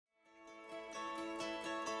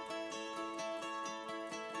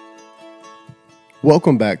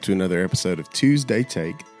Welcome back to another episode of Tuesday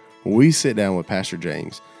Take, where we sit down with Pastor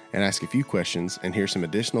James and ask a few questions and hear some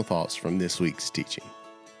additional thoughts from this week's teaching.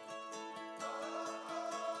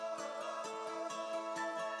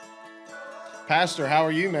 Pastor, how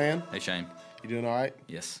are you, man? Hey, Shane. You doing all right?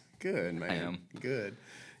 Yes. Good, man. I am. Good.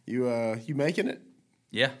 You making it?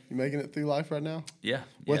 Yeah. You making it through life right now? Yeah.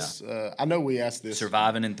 I know we asked this.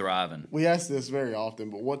 Surviving and thriving. We ask this very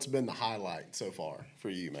often, but what's been the highlight so far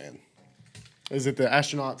for you, man? Is it the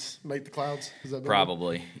astronauts make the clouds? Is that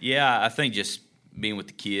Probably. Yeah, I think just being with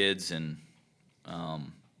the kids and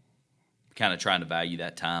kind of trying to value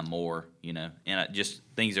that time more, and just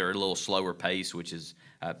things are a little slower pace, which is,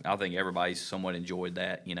 I think everybody's somewhat enjoyed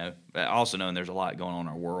that, But also knowing there's a lot going on in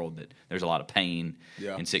our world, that there's a lot of pain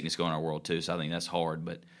and sickness going on in our world too, so I think that's hard,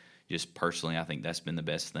 but just personally, I think that's been the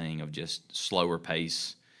best thing of just slower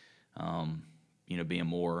pace, being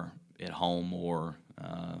more at home, more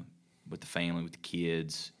with the family, with the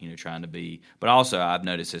kids, trying to be. But also, I've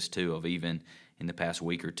noticed this too, of even in the past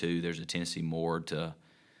week or two, there's a tendency more to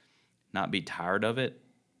not be tired of it.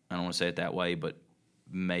 I don't want to say it that way, but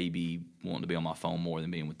maybe wanting to be on my phone more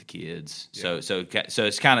than being with the kids. Yeah. So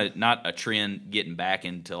it's kind of not a trend getting back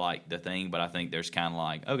into like the thing, but I think there's kind of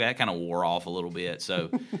like, okay, that kind of wore off a little bit. So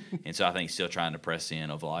and so I think still trying to press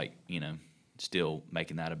in of like, still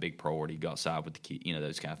making that a big priority, go outside with the kid,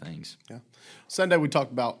 those kind of things. Yeah. Sunday we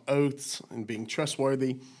talked about oaths and being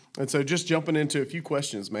trustworthy. And so just jumping into a few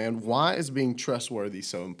questions, man, why is being trustworthy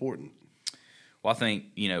so important? Well, I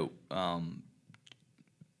think,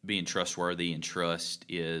 being trustworthy and trust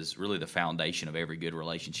is really the foundation of every good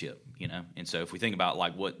relationship, And so if we think about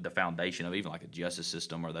like what the foundation of even like a justice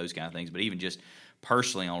system or those kind of things, but even just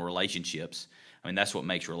personally on relationships, I mean, that's what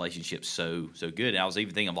makes relationships so good. And I was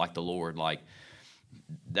even thinking of like the Lord, like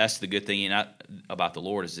that's the good thing about the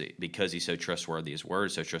Lord is that because He's so trustworthy, His word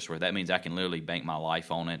is so trustworthy, that means I can literally bank my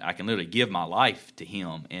life on it. I can literally give my life to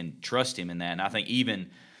Him and trust Him in that. And I think even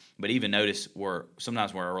notice where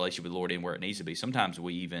sometimes where our relationship with the Lord isn't where it needs to be. Sometimes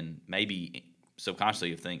we even maybe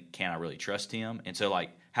subconsciously think, can I really trust Him? And so like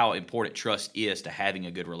how important trust is to having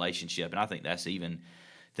a good relationship. And I think that's even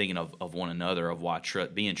thinking of one another, of why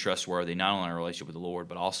being trustworthy, not only in our relationship with the Lord,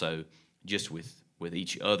 but also just with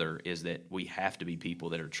each other, is that we have to be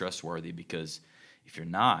people that are trustworthy, because if you're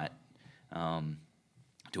not,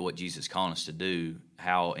 to what Jesus is calling us to do,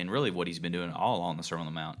 and really what He's been doing all along the Sermon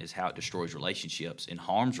on the Mount, is how it destroys relationships and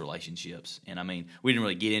harms relationships. And I mean, we didn't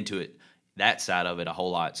really get into it, that side of it, a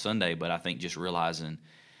whole lot Sunday, but I think just realizing,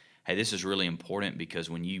 hey, this is really important, because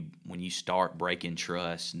when you start breaking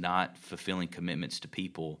trust, not fulfilling commitments to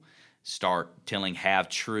people, start telling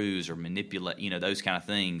half-truths or manipulate, those kind of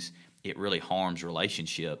things, it really harms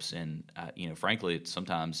relationships. And, frankly,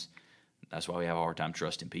 sometimes that's why we have a hard time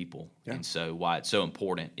trusting people. Yeah. And so why it's so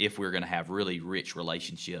important, if we're going to have really rich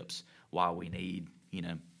relationships, why we need,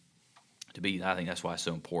 to be, I think that's why it's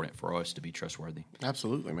so important for us to be trustworthy.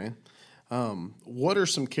 Absolutely, man. What are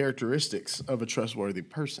some characteristics of a trustworthy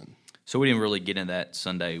person? So we didn't really get into that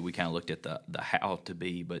Sunday. We kind of looked at the how to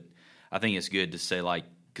be, but I think it's good to say, like,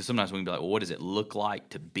 because sometimes we can be like, well, what does it look like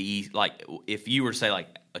to be? Like, if you were to say, like,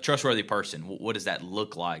 a trustworthy person, what does that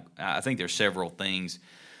look like? I think there's several things.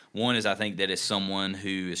 One is, I think that it's someone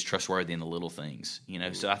who is trustworthy in the little things,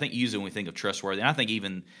 So I think usually when we think of trustworthy, and I think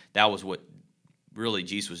even that was what really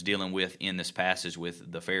Jesus was dealing with in this passage with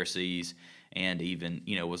the Pharisees, and even,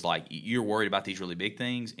 was like, you're worried about these really big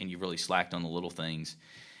things, and you've really slacked on the little things.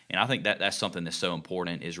 And I think that's something that's so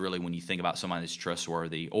important, is really when you think about somebody that's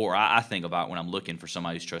trustworthy, or I think about when I'm looking for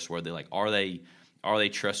somebody who's trustworthy, like, are they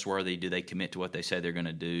trustworthy? Do they commit to what they say they're going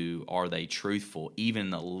to do? Are they truthful, even in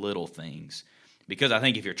the little things? Because I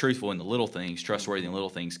think if you're truthful in the little things, trustworthy in the little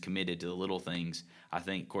things, committed to the little things, I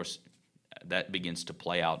think, of course, that begins to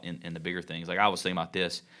play out in the bigger things. Like I was thinking about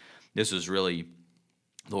this. This was really,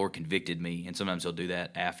 the Lord convicted me, and sometimes He'll do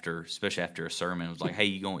that especially after a sermon. It was like, hey,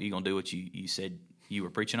 you gonna do what you said you were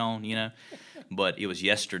preaching on, But it was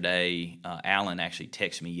yesterday. Alan actually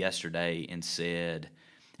texted me yesterday and said,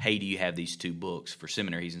 hey, do you have these 2 books for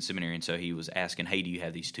seminary? He's in seminary, and so he was asking, hey, do you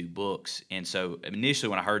have these 2 books? And so initially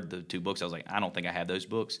when I heard the 2 books, I was like, I don't think I have those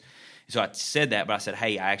books. So I said that, but I said,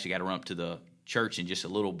 hey, I actually got to run up to the church in just a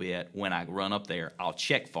little bit. When I run up there, I'll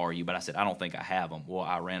check for you. But I said, I don't think I have them. Well,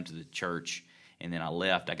 I ran to the church, and then I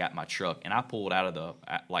left. I got my truck, and I pulled out of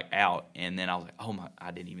out, and then I was like, oh my, I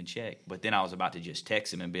didn't even check. But then I was about to just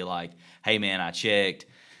text him and be like, hey man, I checked.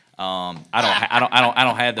 I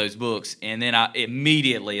don't have those books. And then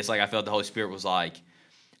immediately, it's like I felt the Holy Spirit was like,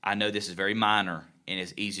 I know this is very minor and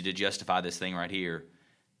it's easy to justify this thing right here,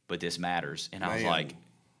 but this matters. And I was like,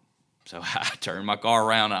 So I turned my car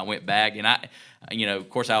around and I went back, and of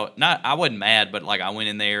course I wasn't mad, but like I went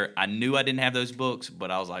in there, I knew I didn't have those books, but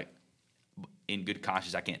I was like, in good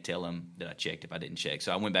conscience, I can't tell him that I checked if I didn't check.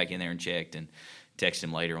 So I went back in there and checked and texted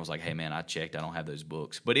him later and was like, hey man, I checked, I don't have those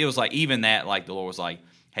books. But it was like, even that, like the Lord was like,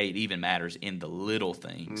 hey, it even matters in the little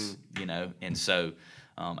things, and so,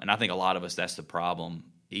 and I think a lot of us, that's the problem,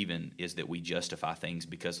 even, is that we justify things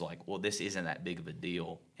because, like, well, this isn't that big of a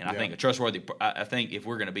deal. And I think I think if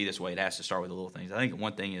we're going to be this way, it has to start with the little things. I think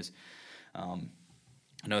one thing is,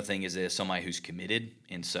 another thing is there's somebody who's committed.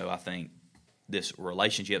 And so I think this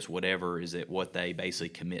relationships, whatever, is that what they basically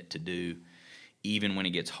commit to do, even when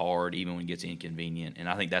it gets hard, even when it gets inconvenient. And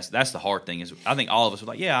I think that's the hard thing is I think all of us are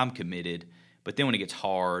like, yeah, I'm committed. But then when it gets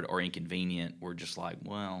hard or inconvenient, we're just like,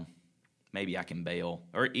 well, maybe I can bail.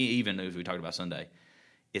 Or even as we talked about Sunday,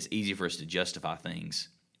 it's easy for us to justify things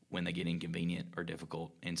when they get inconvenient or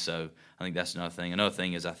difficult. And so I think that's another thing. Another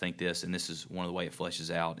thing is I think this, and this is one of the way it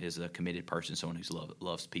fleshes out, is a committed person, someone who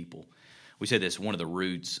loves people. We say this, one of the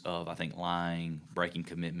roots of, I think, lying, breaking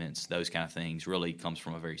commitments, those kind of things really comes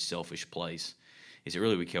from a very selfish place. Is it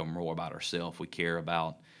really we care more about ourselves. We care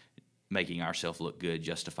about making ourselves look good,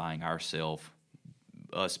 justifying ourselves,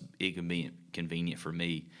 us being convenient for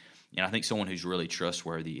me. And I think someone who's really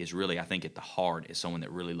trustworthy is really, I think at the heart, is someone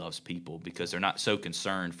that really loves people because they're not so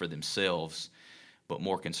concerned for themselves, but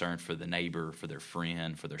more concerned for the neighbor, for their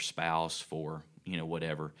friend, for their spouse, for,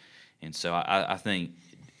 whatever. And so I think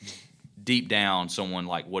deep down, someone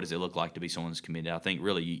like, what does it look like to be someone who's committed? I think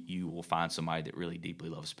really you will find somebody that really deeply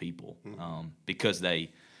loves people because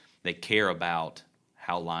they care about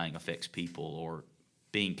how lying affects people or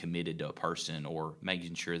being committed to a person or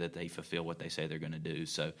making sure that they fulfill what they say they're going to do.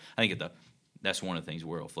 So I think that's one of the things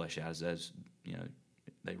where it'll flesh out is as,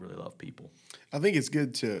 they really love people. I think it's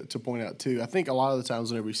good to point out, too. I think a lot of the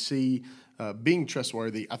times whenever we see being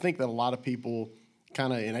trustworthy, I think that a lot of people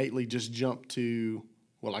kind of innately just jump to,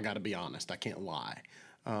 well, I got to be honest. I can't lie.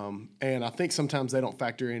 And I think sometimes they don't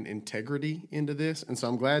factor in integrity into this. And so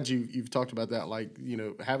I'm glad you've talked about that, like,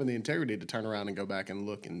 having the integrity to turn around and go back and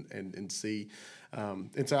look and see.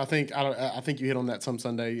 And so I think you hit on that some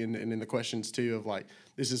Sunday and in the questions too of like,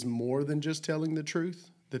 this is more than just telling the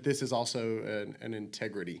truth, that this is also an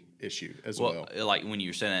integrity issue as well. Like when you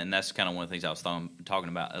were saying that, and that's kind of one of the things I was talking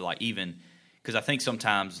about, like even because I think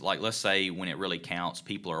sometimes, like let's say when it really counts,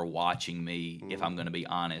 people are watching me, if I'm going to be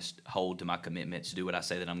honest, hold to my commitments, do what I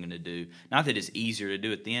say that I'm going to do. Not that it's easier to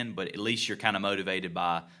do it then, but at least you're kind of motivated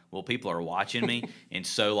by, well, people are watching me. And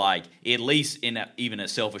so like at least in even a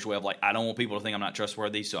selfish way of like, I don't want people to think I'm not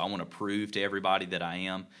trustworthy, so I want to prove to everybody that I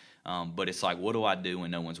am. But it's like, what do I do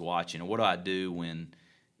when no one's watching? Or what do I do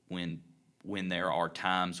when there are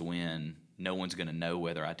times when no one's going to know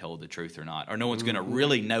whether I told the truth or not, or no one's going to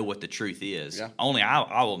really know what the truth is. Yeah. Only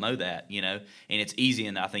I will know that, and it's easy,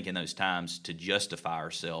 I think, in those times to justify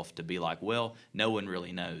ourselves, to be like, well, no one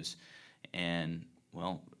really knows. And,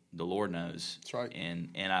 well, the Lord knows. That's right. And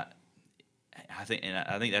I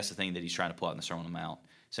think that's the thing that he's trying to pull out in the Sermon on the Mount.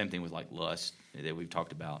 Same thing with, like, lust that we've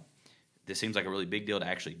talked about. This seems like a really big deal to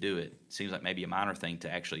actually do it. It seems like maybe a minor thing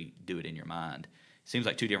to actually do it in your mind. Seems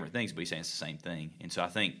like two different things, but he's saying it's the same thing. And so I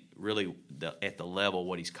think really at the level,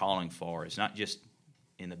 what he's calling for is not just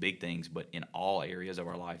in the big things, but in all areas of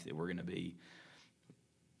our life that we're going to be,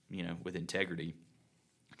 with integrity,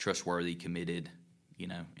 trustworthy, committed,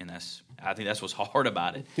 and I think that's what's hard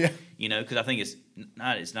about it. Yeah. Because I think it's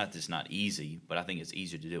not easy, but I think it's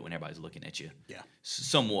easier to do it when everybody's looking at you. Yeah.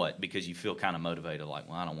 Somewhat, because you feel kind of motivated, like,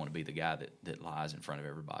 well, I don't want to be the guy that lies in front of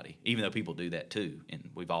everybody, even though people do that too,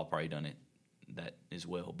 and we've all probably done it. That as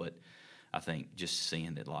well, but I think just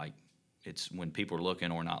seeing that, like, it's when people are looking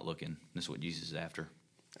or not looking, that's what Jesus is after.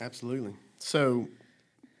 Absolutely. So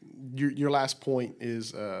your last point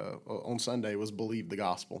is on Sunday was believe the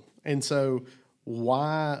gospel, and so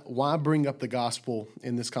why bring up the gospel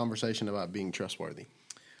in this conversation about being trustworthy?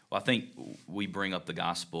 Well, I think we bring up the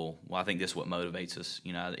gospel. Well, I think this is what motivates us.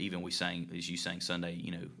 Even we sang, as you sang Sunday,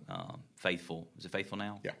 faithful. Is it faithful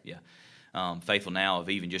now? Yeah. Yeah. Faithful now, of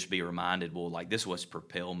even just be reminded, well, like this what's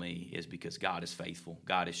propel me is because God is faithful.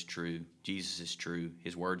 God is true. Jesus is true.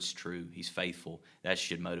 His word's true. He's faithful. That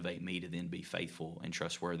should motivate me to then be faithful and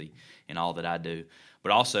trustworthy in all that I do.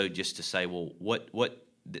 But also just to say, well, what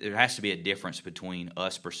there has to be a difference between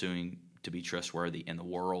us pursuing to be trustworthy and the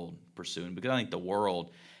world pursuing, because I think the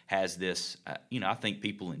world has this, I think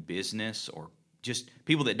people in business or just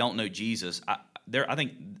people that don't know Jesus, I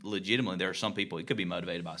think legitimately there are some people, it could be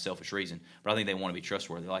motivated by a selfish reason, but I think they want to be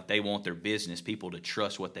trustworthy. Like they want their business people to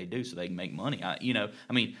trust what they do so they can make money.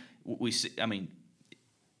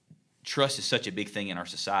 trust is such a big thing in our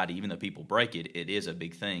society. Even though people break it, it is a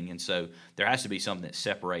big thing. And so there has to be something that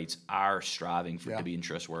separates our striving to being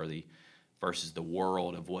trustworthy versus the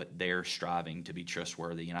world of what they're striving to be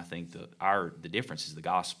trustworthy. And I think the difference is the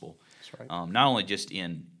gospel. That's right. Not only just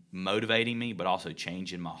in motivating me, but also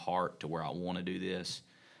changing my heart to where I want to do this.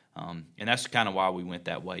 And that's kind of why we went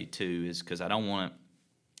that way too, is because I don't want to,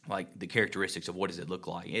 like, the characteristics of what does it look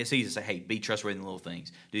like. It's easy to say, hey, be trustworthy in the little things,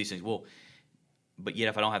 do these things. Well, but yet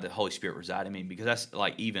if I don't have the Holy Spirit reside in me, because that's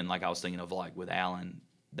like, even like I was thinking of like with Alan,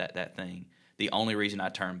 that thing, the only reason I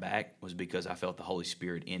turned back was because I felt the Holy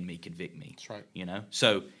Spirit in me convict me. That's right. You know?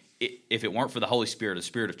 So if it weren't for the Holy Spirit, the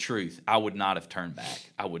Spirit of truth, I would not have turned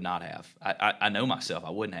back. I would not have. I know myself.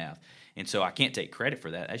 I wouldn't have. And so I can't take credit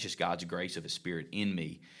for that. That's just God's grace of His Spirit in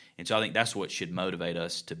me. And so I think that's what should motivate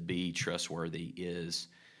us to be trustworthy, is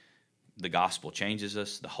the gospel changes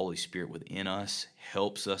us, the Holy Spirit within us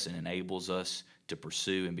helps us and enables us to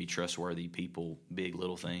pursue and be trustworthy people, big,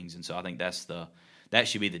 little things. And so I think that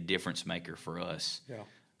should be the difference maker for us. Yeah.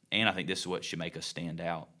 And I think this is what should make us stand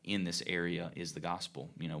out in this area, is the gospel.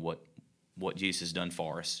 You know, what Jesus has done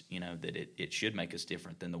for us, you know, that it should make us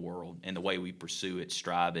different than the world. And the way we pursue it,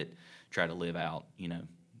 strive it, try to live out, you know,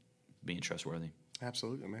 being trustworthy.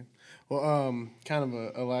 Absolutely, man. Well, kind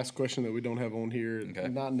of a last question that we don't have on here, Okay.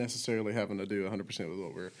 not necessarily having to do 100% with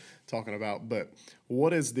what we're talking about, but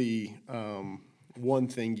what is the one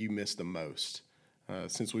thing you miss the most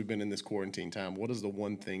since we've been in this quarantine time? What is the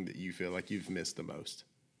one thing that you feel like you've missed the most?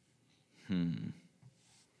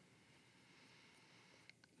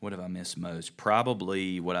 What have I missed most?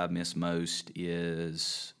 Probably what I've missed most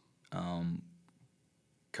is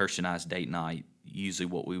Kirsten and I's date night. Usually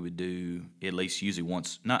what we would do, at least usually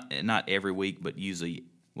once, not every week, but usually,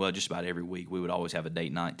 well, just about every week, we would always have a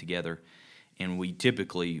date night together. And we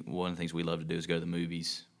typically, one of the things we love to do is go to the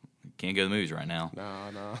movies. Can't go to the movies right now.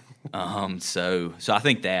 No. So I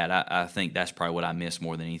think I think that's probably what I miss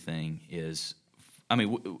more than anything is, I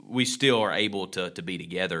mean, we still are able to be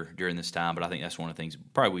together during this time, but I think that's one of the things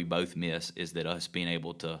probably we both miss, is that us being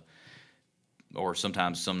able to, or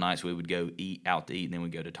sometimes some nights we would go out to eat and then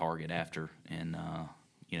we'd go to Target after. And,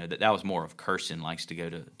 you know, that was more of Kirsten likes to go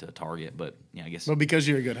to Target, but, you know, I guess. Well, because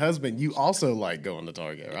you're a good husband, you also like going to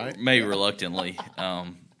Target, right? Maybe reluctantly.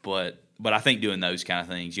 But I think doing those kind of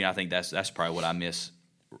things, you know, I think that's probably what I miss.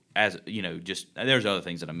 As you know, just there's other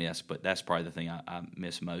things that I miss, but that's probably the thing I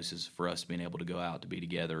miss most, is for us being able to go out to be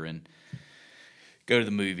together and go to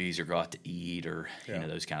the movies or go out to eat, or you know,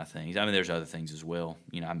 those kind of things. I mean, there's other things as well.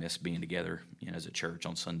 You know, I miss being together, you know, as a church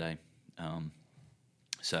on Sunday.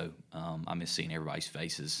 So I miss seeing everybody's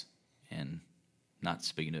faces and not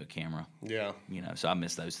speaking to a camera. Yeah. You know, so I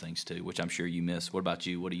miss those things too, which I'm sure you miss. What about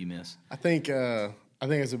you? What do you miss? I think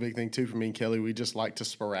that's a big thing too for me and Kelly. We just like to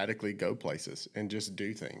sporadically go places and just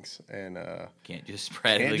do things, and can't just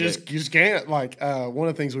sporadically. you just can't. Like one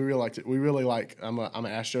of the things we really like. I'm an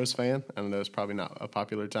Astros fan. I know it's probably not a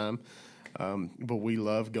popular time, but we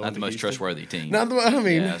love going. Not the to most Houston. trustworthy team. I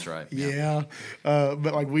mean, yeah, that's right. Yeah,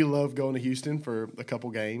 but like we love going to Houston for a couple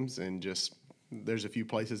games, and just there's a few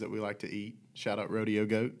places that we like to eat. Shout out Rodeo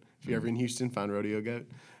Goat. If you're ever in Houston, find Rodeo Goat.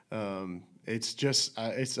 It's just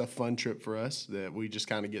it's a fun trip for us that we just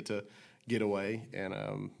kind of get to get away.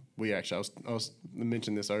 And we actually, I was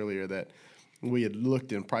mentioning this earlier, that we had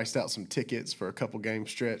looked and priced out some tickets for a couple game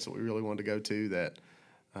stretch that we really wanted to go to, that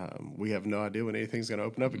we have no idea when anything's going to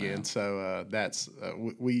open up again. So that's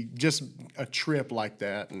we just a trip like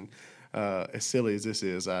that. And as silly as this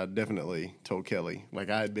is, I definitely told Kelly, like,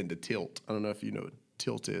 I had been to Tilt. I don't know if you know what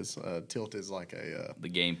Tilt is. Tilt is like the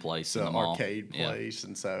game place, an mall. Arcade place,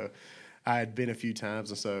 and so I had been a few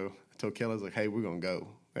times, and so I told Kelly, I was like, hey, we're going to go.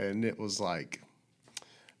 And it was like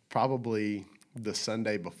probably the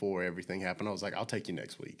Sunday before everything happened. I was like, I'll take you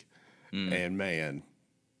next week. And man,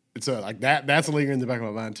 so like that's lingering in the back of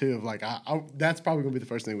my mind too, of like, that's probably going to be the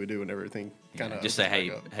first thing we do when everything kind of just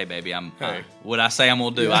say, hey baby, what I say I'm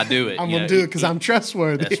going to do, I do it. I'm going to do it because I'm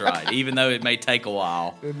trustworthy. That's right. Even though it may take a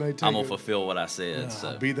while, I'm going to a- fulfill what I said.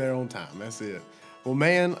 I'll be there on time. That's it. Well,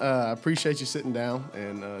 man, I appreciate you sitting down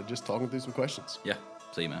and just talking through some questions. Yeah.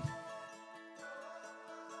 See you, man.